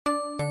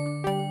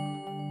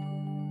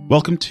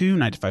Welcome to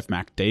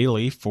 9to5Mac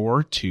Daily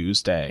for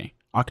Tuesday,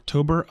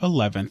 October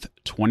 11th,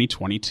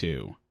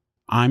 2022.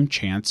 I'm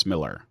Chance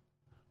Miller.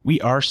 We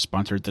are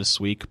sponsored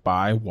this week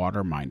by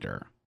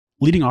WaterMinder.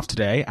 Leading off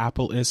today,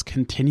 Apple is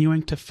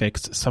continuing to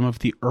fix some of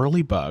the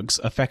early bugs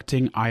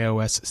affecting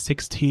iOS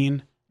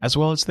 16, as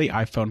well as the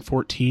iPhone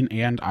 14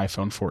 and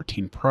iPhone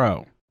 14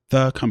 Pro.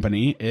 The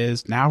company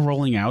is now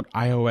rolling out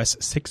iOS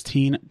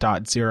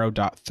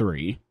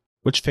 16.0.3,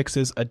 which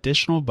fixes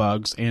additional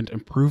bugs and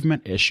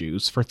improvement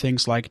issues for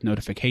things like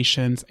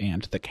notifications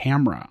and the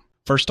camera.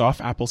 First off,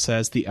 Apple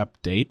says the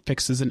update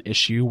fixes an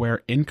issue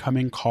where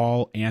incoming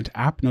call and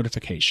app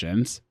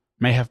notifications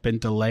may have been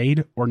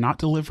delayed or not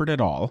delivered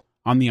at all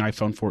on the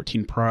iPhone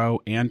 14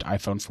 Pro and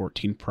iPhone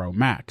 14 Pro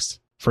Max.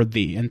 For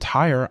the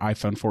entire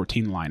iPhone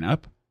 14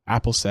 lineup,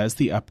 Apple says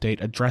the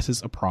update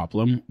addresses a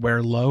problem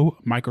where low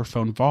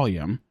microphone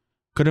volume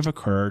could have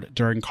occurred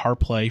during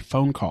CarPlay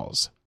phone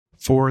calls.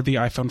 For the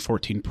iPhone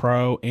 14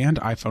 Pro and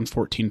iPhone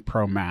 14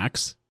 Pro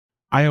Max,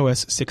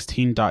 iOS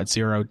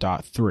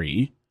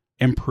 16.0.3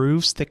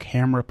 improves the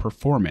camera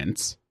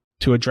performance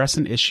to address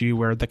an issue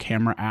where the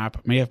camera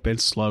app may have been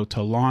slow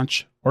to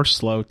launch or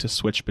slow to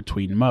switch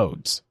between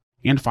modes.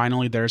 And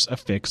finally, there's a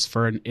fix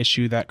for an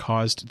issue that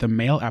caused the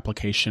Mail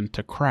application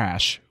to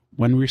crash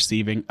when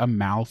receiving a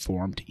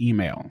malformed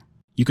email.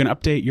 You can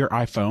update your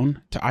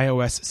iPhone to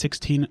iOS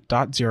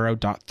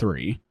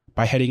 16.0.3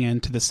 by heading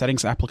into the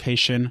Settings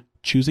application,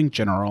 choosing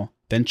General,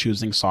 then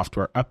choosing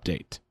Software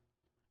Update.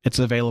 It's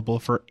available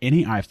for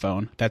any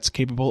iPhone that's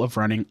capable of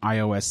running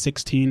iOS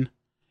 16,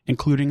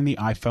 including the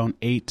iPhone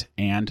 8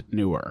 and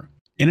newer.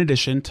 In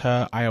addition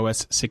to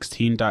iOS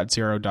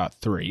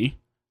 16.0.3,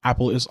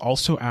 Apple is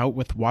also out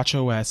with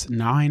watchOS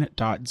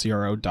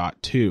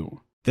 9.0.2.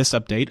 This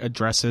update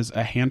addresses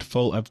a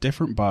handful of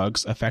different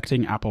bugs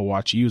affecting Apple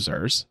Watch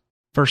users.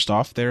 First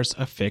off, there's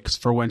a fix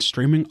for when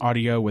streaming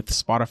audio with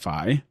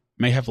Spotify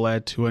may have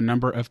led to a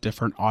number of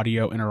different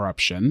audio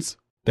interruptions.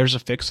 There's a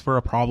fix for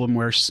a problem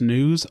where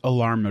snooze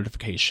alarm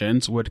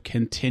notifications would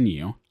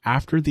continue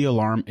after the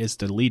alarm is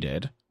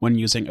deleted when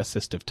using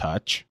Assistive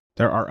Touch.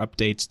 There are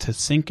updates to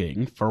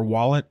syncing for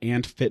wallet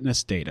and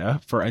fitness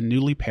data for a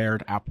newly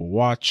paired Apple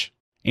Watch.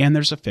 And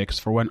there's a fix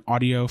for when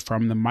audio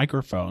from the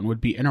microphone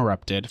would be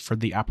interrupted for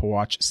the Apple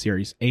Watch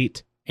Series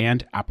 8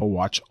 and Apple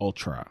Watch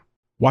Ultra.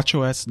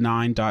 watchOS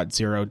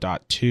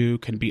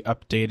 9.0.2 can be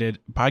updated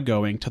by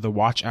going to the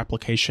Watch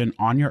application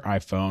on your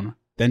iPhone,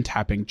 then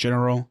tapping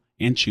General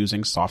and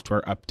choosing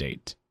Software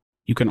Update.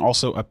 You can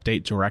also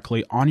update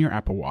directly on your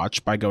Apple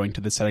Watch by going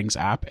to the Settings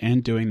app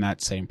and doing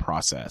that same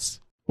process.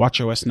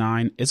 watchOS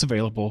 9 is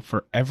available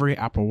for every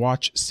Apple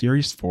Watch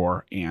Series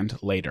 4 and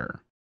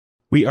later.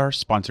 We are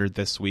sponsored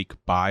this week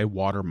by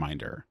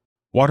WaterMinder.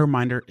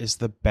 WaterMinder is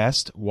the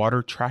best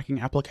water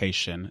tracking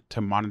application to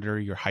monitor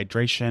your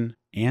hydration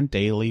and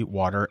daily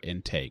water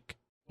intake.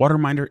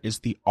 WaterMinder is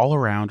the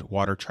all-around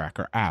water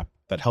tracker app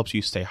that helps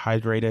you stay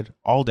hydrated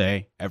all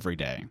day, every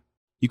day.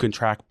 You can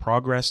track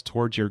progress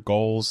towards your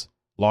goals,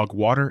 log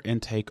water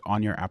intake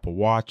on your Apple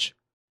Watch,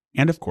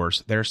 and of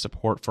course, there's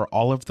support for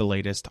all of the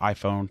latest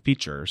iPhone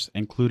features,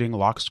 including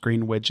lock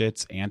screen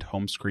widgets and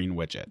home screen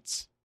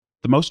widgets.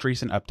 The most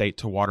recent update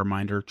to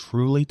WaterMinder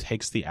truly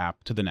takes the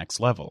app to the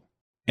next level.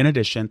 In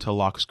addition to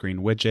lock screen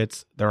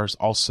widgets, there is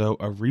also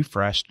a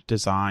refreshed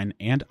design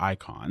and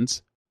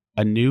icons,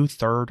 a new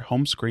third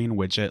home screen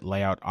widget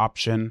layout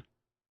option,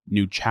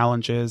 new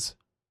challenges,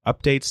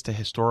 updates to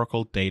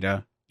historical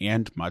data,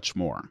 and much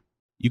more.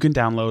 You can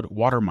download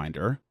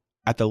WaterMinder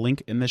at the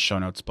link in the show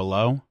notes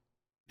below,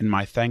 and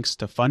my thanks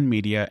to Fun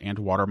Media and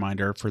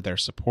WaterMinder for their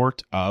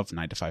support of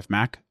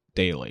 9to5Mac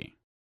Daily.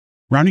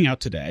 Rounding out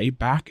today,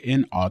 back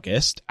in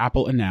August,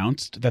 Apple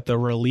announced that the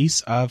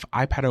release of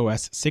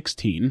iPadOS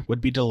 16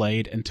 would be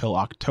delayed until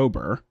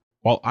October,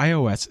 while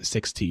iOS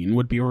 16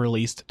 would be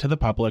released to the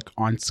public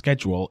on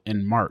schedule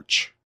in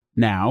March.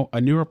 Now, a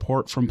new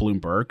report from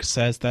Bloomberg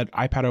says that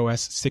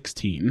iPadOS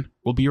 16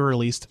 will be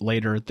released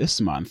later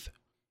this month,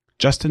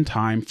 just in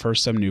time for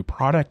some new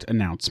product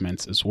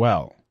announcements as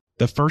well.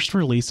 The first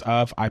release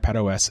of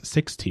iPadOS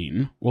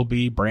 16 will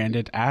be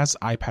branded as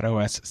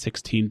iPadOS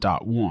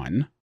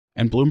 16.1,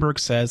 and Bloomberg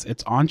says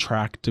it's on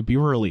track to be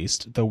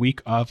released the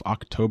week of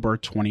October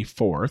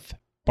 24th,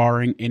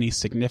 barring any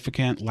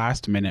significant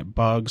last-minute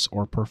bugs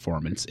or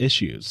performance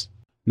issues.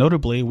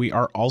 Notably, we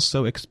are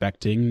also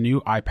expecting new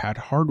iPad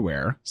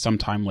hardware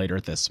sometime later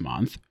this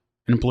month,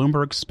 and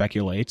Bloomberg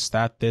speculates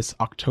that this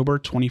October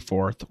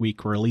 24th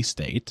week release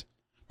date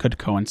could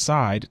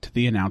coincide to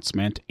the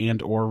announcement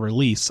and/or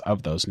release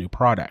of those new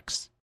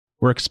products.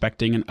 We're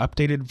expecting an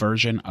updated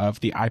version of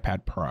the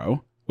iPad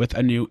Pro with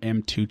a new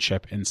M2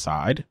 chip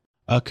inside,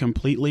 a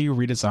completely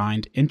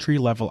redesigned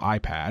entry-level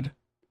iPad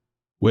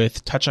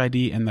with Touch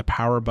ID in the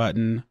power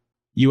button,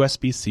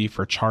 USB-C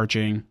for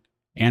charging,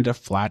 and a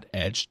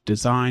flat-edged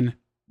design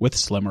with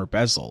slimmer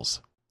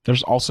bezels.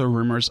 There's also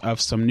rumors of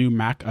some new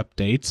Mac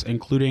updates,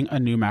 including a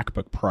new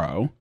MacBook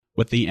Pro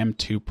with the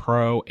M2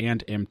 Pro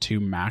and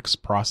M2 Max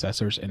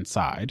processors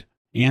inside,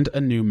 and a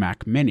new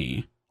Mac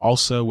Mini,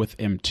 also with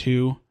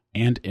M2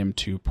 and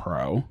M2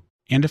 Pro,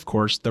 and of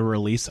course the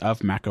release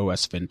of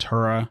macOS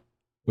Ventura,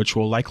 which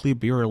will likely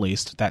be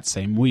released that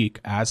same week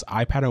as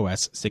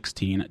iPadOS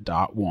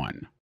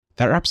 16.1.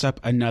 That wraps up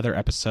another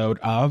episode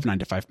of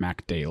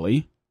 9to5Mac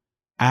Daily.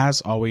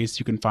 As always,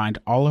 you can find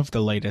all of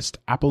the latest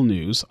Apple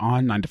news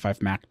on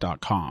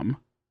 9to5mac.com.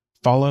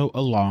 Follow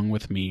along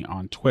with me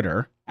on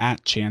Twitter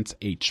at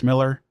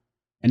ChanceHMiller,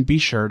 and be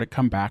sure to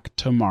come back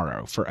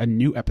tomorrow for a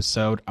new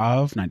episode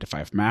of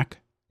 9to5Mac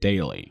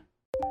Daily.